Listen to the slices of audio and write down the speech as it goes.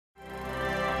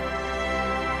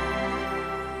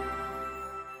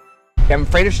I'm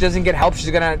afraid if she doesn't get help,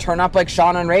 she's gonna turn up like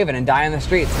Shauna and Raven and die in the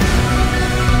streets.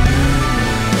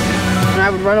 And I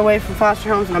would run away from foster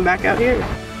homes and I'm back out here.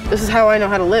 This is how I know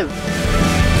how to live.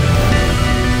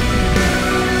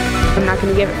 I'm not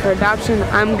gonna give it for adoption.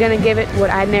 I'm gonna give it what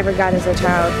I never got as a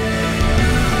child.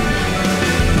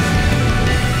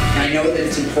 I know that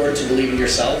it's important to believe in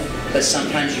yourself, but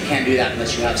sometimes you can't do that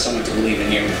unless you have someone to believe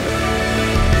in you.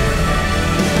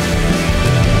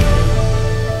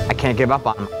 I can't give up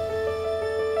on them.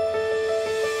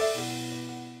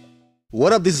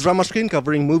 What up, this is Rama Screen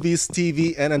covering movies,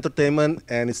 TV, and entertainment,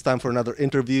 and it's time for another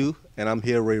interview. And I'm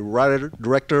here with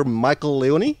writer-director Michael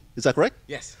Leoni. Is that correct?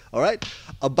 Yes. All right.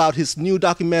 About his new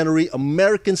documentary,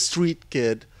 American Street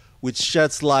Kid, which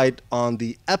sheds light on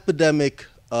the epidemic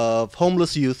of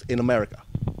homeless youth in America.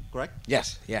 Correct?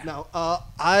 Yes, yeah. Now,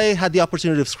 I had the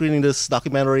opportunity of screening this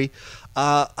documentary.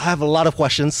 I have a lot of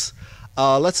questions.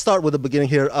 Let's start with the beginning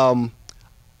here.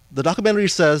 The documentary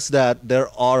says that there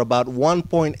are about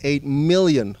 1.8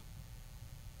 million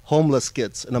homeless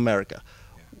kids in America.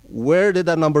 Yeah. Where did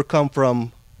that number come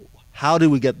from? How did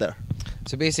we get there?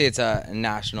 So basically, it's a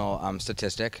national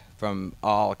statistic from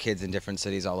all kids in different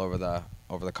cities all over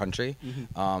the country,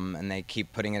 and they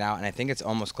keep putting it out. And I think it's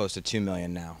almost close to 2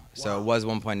 million now. Wow. So it was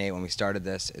 1.8 when we started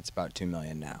this. It's about 2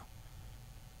 million now.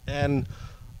 And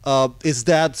is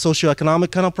that socioeconomic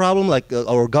kind of problem, like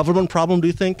or government problem, do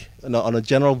you think, on a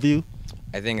general view?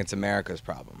 I think it's America's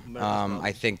problem.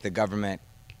 I think the government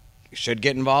should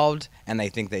get involved, and I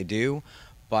think they do,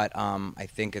 but I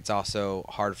think it's also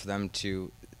hard for them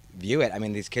to view it. I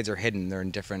mean, these kids are hidden.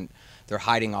 They're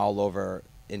hiding all over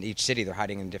in each city. They're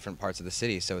hiding in different parts of the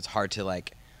city, so it's hard to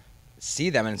like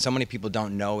see them, and so many people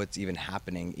don't know it's even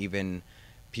happening. Even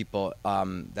people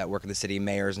that work in the city,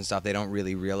 mayors and stuff, they don't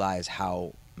really realize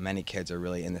how many kids are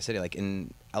really in the city. Like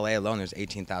in LA alone, there's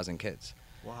 18,000 kids.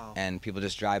 Wow. And people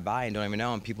just drive by and don't even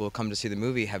know, and people who come to see the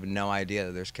movie have no idea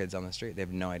that there's kids on the street. They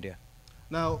have no idea.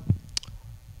 Now,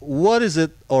 what is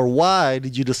it, or why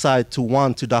did you decide to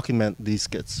want to document these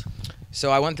kids?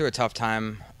 So I went through a tough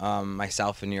time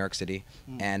myself in New York City,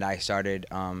 and I started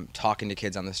talking to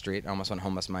kids on the street. I almost went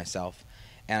homeless myself,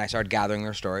 and I started gathering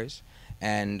their stories.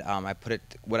 And I put it,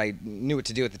 what I knew what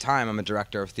to do at the time, I'm a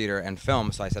director of theater and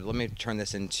film, so I said, let me turn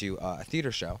this into a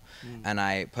theater show. And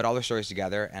I put all their stories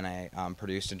together, and I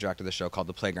produced and directed the show called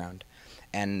The Playground.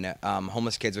 And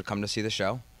homeless kids would come to see the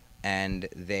show, and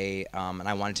and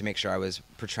I wanted to make sure I was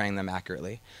portraying them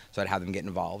accurately, so I'd have them get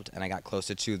involved. And I got close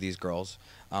to two of these girls,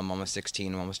 one was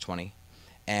 16, one was 20.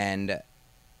 And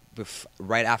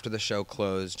right after the show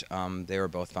closed, they were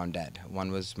both found dead.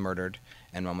 One was murdered,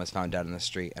 and one was found dead in the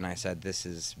street. And I said, this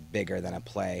is bigger than a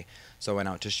play. So I went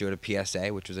out to shoot a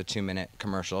PSA, which was a 2-minute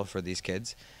commercial for these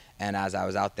kids. And as I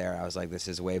was out there, I was like, this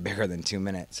is way bigger than 2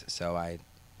 minutes. So I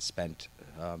spent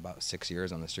about 6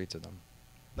 years on the streets with them.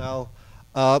 Now,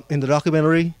 in the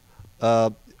documentary,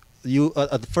 you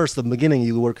at first, the beginning,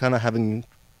 you were kind of having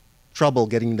trouble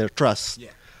getting their trust.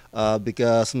 Yeah.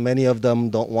 Because many of them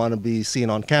don't want to be seen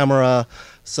on camera.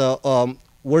 So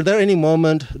were there any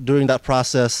moment during that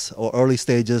process or early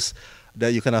stages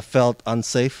that you kind of felt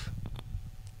unsafe?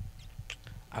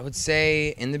 I would say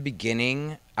in the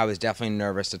beginning, I was definitely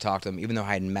nervous to talk to them, even though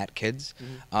I had met kids.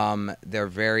 They're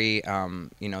very,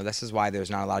 this is why there's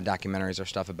not a lot of documentaries or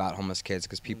stuff about homeless kids,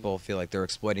 because people feel like they're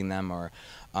exploiting them or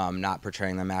not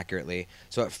portraying them accurately.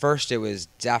 So at first it was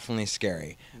definitely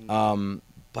scary.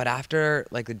 But after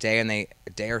like a day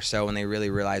or so, when they really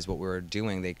realized what we were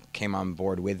doing, they came on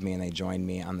board with me and they joined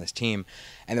me on this team.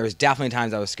 And there was definitely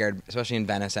times I was scared, especially in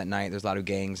Venice at night. There's a lot of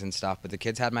gangs and stuff, but the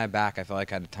kids had my back. I felt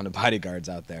like I had a ton of bodyguards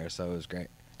out there, so it was great.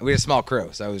 And we had a small crew,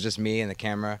 so it was just me and the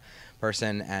camera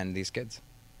person and these kids.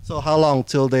 So how long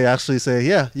till they actually say,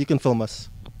 yeah, you can film us?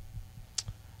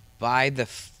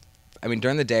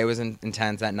 During the day it was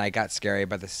intense. That night got scary,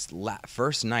 but this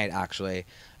first night, actually,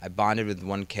 I bonded with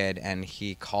one kid, and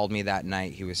he called me that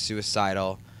night. He was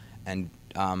suicidal, and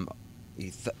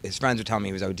his friends were telling me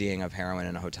he was ODing of heroin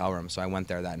in a hotel room. So I went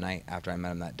there that night after I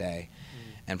met him that day,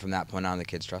 and from that point on, the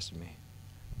kids trusted me.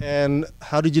 And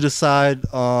how did you decide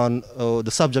on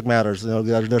the subject matters?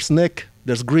 There's Nick,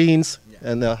 there's Greens,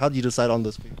 and how do you decide on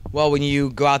this? Well, when you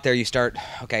go out there, you start,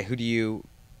 okay,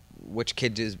 what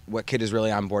kid is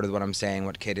really on board with what I'm saying,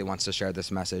 what kid wants to share this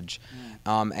message.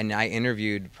 And I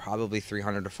interviewed probably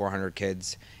 300 to 400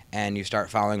 kids, and you start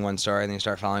following one story, and then you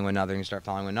start following another, and you start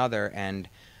following another. And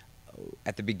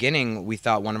at the beginning, we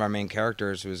thought one of our main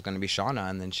characters was going to be Shauna,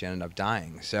 and then she ended up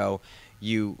dying. So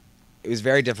it was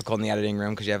very difficult in the editing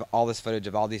room, because you have all this footage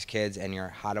of all these kids, and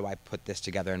how do I put this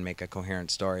together and make a coherent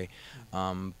story?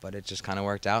 But it just kind of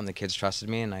worked out, and the kids trusted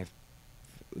me, and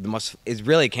it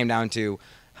really came down to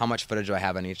how much footage do I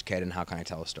have on each kid, and how can I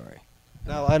tell a story?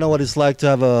 Now I know what it's like to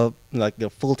have a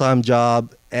full-time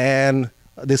job and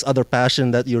this other passion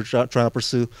that you're trying to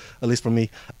pursue, at least for me.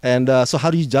 And so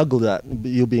how do you juggle that,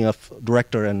 you being a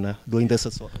director and doing this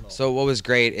as well? So what was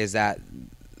great is that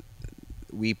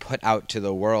we put out to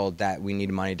the world that we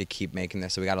need money to keep making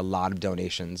this. So we got a lot of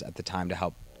donations at the time to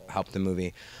help the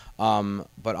movie.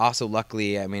 But also,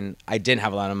 luckily, I mean, I didn't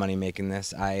have a lot of money making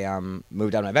this. I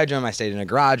moved out of my bedroom. I stayed in a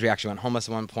garage. We actually went homeless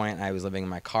at one point. I was living in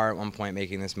my car at one point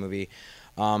making this movie.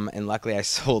 And luckily, I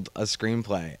sold a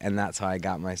screenplay, and that's how I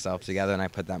got myself together, and I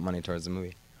put that money towards the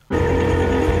movie.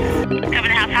 Coming to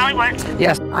House Hollywood.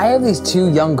 Yes. I have these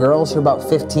 2 young girls who are about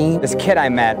 15. This kid I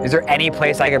met, is there any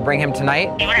place I could bring him tonight?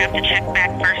 You would have to check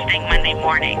back first thing Monday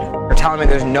morning. They're telling me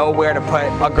there's nowhere to put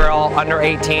a girl under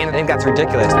 18. I think that's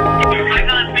ridiculous.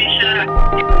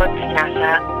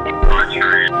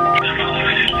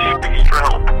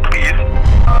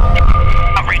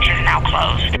 Outreach is now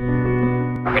closed.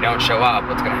 If I don't show up,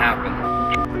 what's gonna happen?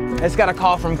 I just got a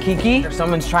call from Kiki.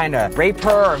 Someone's trying to rape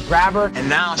her or grab her. And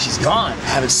now she's gone.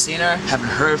 Haven't seen her, haven't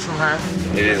heard from her.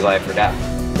 It is life or death.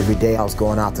 Every day I was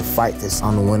going out to fight this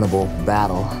unwinnable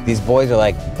battle. These boys are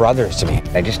like brothers to me.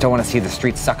 I just don't want to see the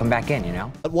streets suck them back in, you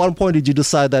know? At one point did you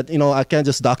decide that, I can't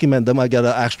just document them, I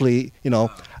gotta actually,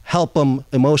 help them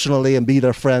emotionally and be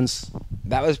their friends?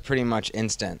 That was pretty much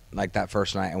instant. Like that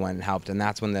first night I went and helped, and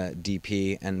that's when the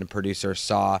DP and the producer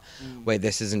saw, wait,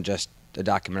 this isn't just a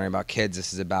documentary about kids,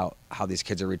 this is about how these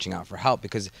kids are reaching out for help,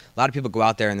 because a lot of people go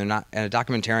out there and they're not, in a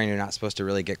documentarian you're not supposed to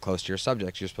really get close to your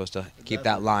subjects, you're supposed to keep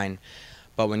that line.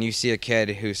 But when you see a kid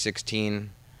who's 16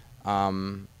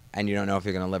 and you don't know if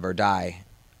you're going to live or die,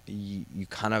 you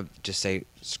kind of just say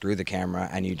screw the camera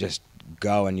and you just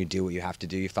go and you do what you have to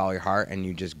do, you follow your heart and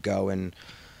you just go and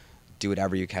do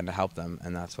whatever you can to help them,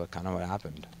 and that's what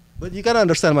happened. But you got to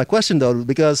understand my question though,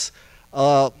 because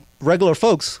regular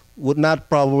folks would not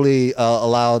probably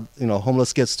allow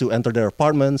homeless kids to enter their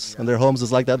apartments and their homes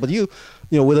is like that. But you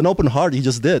with an open heart, you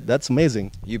just did. That's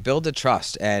amazing. You build a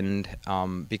trust, and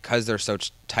because they're so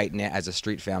tight knit as a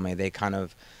street family, they kind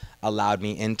of allowed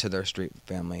me into their street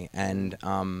family. And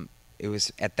it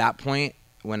was at that point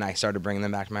when I started bringing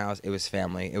them back to my house, it was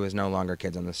family. It was no longer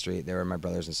kids on the street. They were my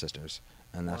brothers and sisters,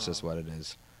 and that's just what it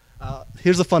is.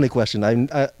 Here's a funny question.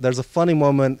 There's a funny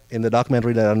moment in the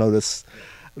documentary that I noticed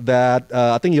that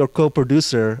I think your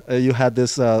co-producer, you had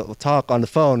this talk on the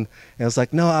phone, and it's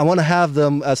like, no, I want to have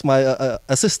them as my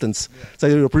assistants. Yeah. So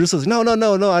your producer's like,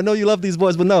 no, I know you love these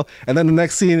boys, but no. And then the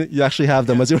next scene, you actually have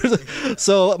them as yours.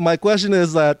 So my question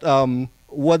is that,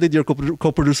 what did your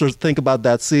co-producers think about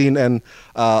that scene, and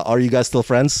are you guys still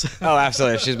friends? Oh,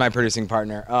 absolutely. She's my producing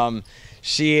partner.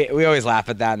 We always laugh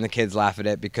at that, and the kids laugh at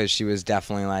it, because she was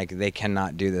definitely like, they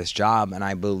cannot do this job, and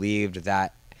I believed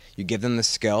that you give them the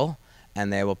skill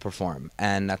and they will perform,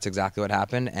 and that's exactly what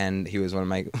happened. And he was one of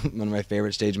my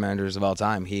favorite stage managers of all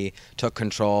time. He took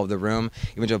control of the room,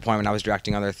 even to a point when I was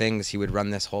directing other things. He ran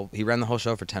the whole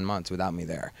show for 10 months without me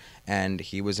there, and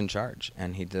he was in charge,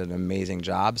 and he did an amazing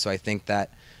job. So I think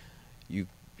that you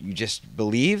just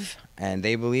believe, and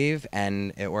they believe,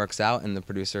 and it works out. And the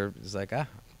producer is like,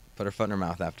 put her foot in her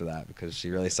mouth after that, because she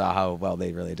really saw how well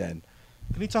they really did.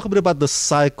 Can you talk a bit about the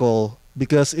cycle?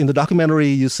 Because in the documentary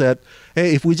you said,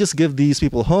 hey, if we just give these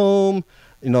people home,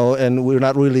 and we're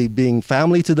not really being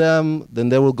family to them, then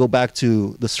they will go back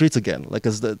to the streets again. Like,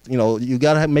 you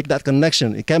gotta make that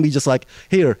connection. It can't be just like,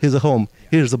 here's a home,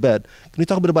 here's a bed. Can you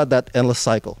talk a bit about that endless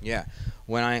cycle? Yeah.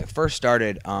 When I first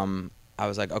started, I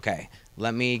was like, okay,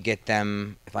 let me get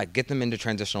them, if I get them into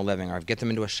transitional living, or if I get them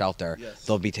into a shelter, yes,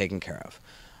 they'll be taken care of.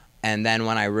 And then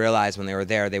when I realized when they were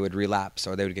there, they would relapse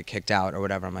or they would get kicked out or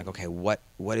whatever, I'm like, okay, what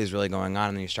is really going on?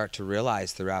 And then you start to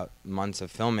realize throughout months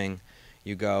of filming,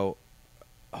 you go,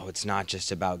 oh, it's not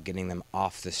just about getting them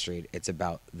off the street. It's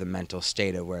about the mental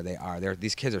state of where they are.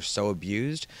 These kids are so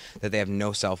abused that they have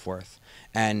no self-worth.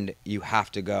 And you have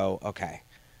to go, okay,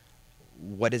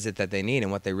 what is it that they need?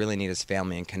 And what they really need is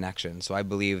family and connection. So I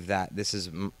believe that this is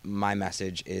my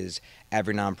message, is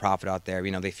every nonprofit out there,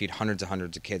 they feed hundreds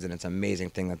of kids, and it's an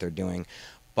amazing thing that they're doing.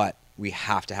 But we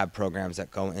have to have programs that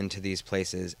go into these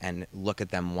places and look at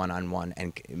them one-on-one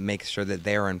and make sure that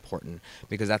they're important,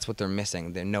 because that's what they're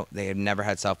missing. They had never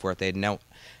had self-worth. They never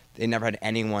had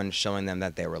anyone showing them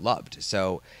that they were loved.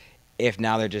 So if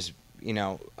now they're just,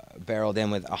 barreled in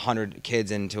with 100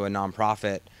 kids into a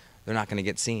nonprofit, they're not going to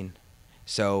get seen.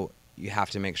 So you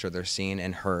have to make sure they're seen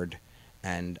and heard,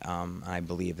 and I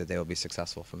believe that they will be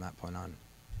successful from that point on.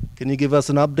 Can you give us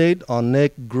an update on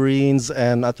Nick, Greens,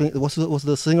 and I think what's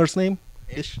the singer's name?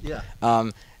 Ish, yeah.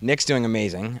 Nick's doing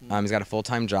amazing. He's got a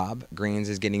full-time job. Greens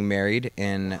is getting married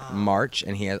in March,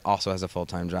 and he also has a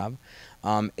full-time job.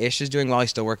 Ish is doing well. He's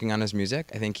still working on his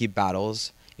music. I think he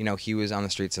battles. You know, he was on the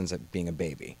street since being a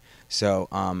baby. So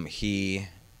he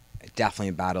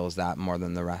definitely battles that more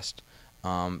than the rest.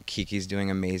 Kiki's doing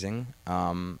amazing.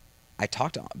 I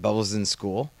talked to Bubbles in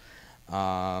school.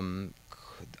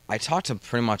 I talked to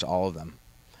pretty much all of them.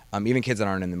 Even kids that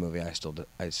aren't in the movie, I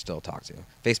still talk to.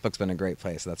 Facebook's been a great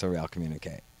place. That's where we all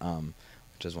communicate,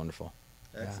 which is wonderful.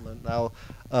 Excellent. Yeah.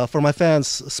 Now, for my fans,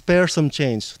 Spare Some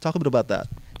Change. Talk a bit about that.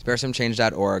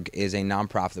 SpareSomeChange.org is a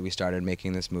nonprofit that we started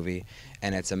making this movie,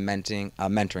 and it's a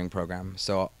mentoring program.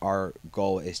 So our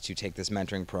goal is to take this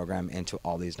mentoring program into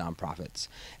all these nonprofits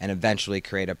and eventually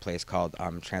create a place called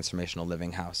Transformational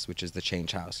Living House, which is the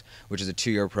Change House, which is a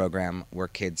 2-year program where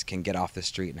kids can get off the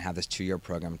street and have this 2-year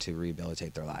program to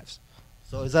rehabilitate their lives.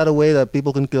 So is that a way that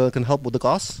people can help with the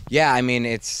costs? Yeah, I mean,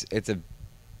 it's a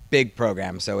big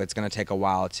program, so it's going to take a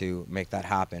while to make that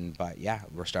happen, but yeah,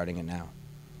 we're starting it now.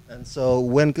 And so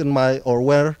where can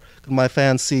my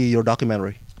fans see your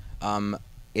documentary?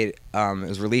 It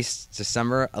was released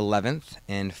December 11th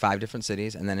in 5 different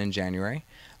cities, and then in January,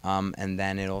 and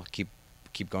then it'll keep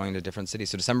going to different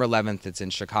cities. So December 11th, it's in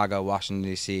Chicago, Washington,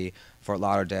 D.C., Fort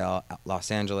Lauderdale,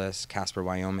 Los Angeles, Casper,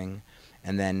 Wyoming,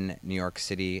 and then New York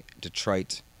City,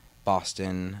 Detroit,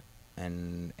 Boston,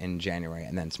 and in January,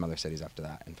 and then some other cities after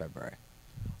that in February.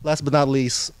 Last but not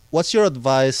least, what's your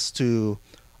advice to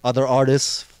other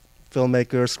artists,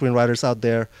 filmmakers, screenwriters out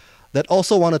there that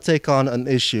also want to take on an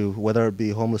issue, whether it be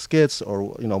homeless kids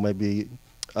or maybe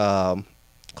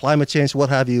climate change, what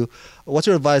have you? What's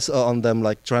your advice on them,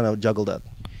 like trying to juggle that?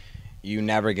 You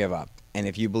never give up. And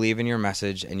if you believe in your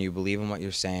message and you believe in what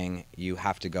you're saying, you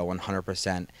have to go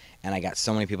 100%. And I got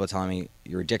so many people telling me,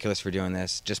 you're ridiculous for doing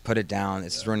this. Just put it down.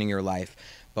 It's ruining your life.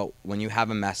 But when you have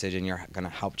a message and you're going to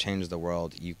help change the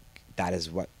world, that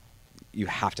is what you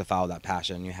have to follow, that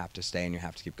passion. You have to stay and you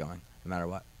have to keep going, no matter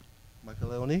what. Michael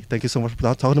Leoni, thank you so much for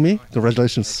talking to me.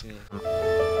 Congratulations.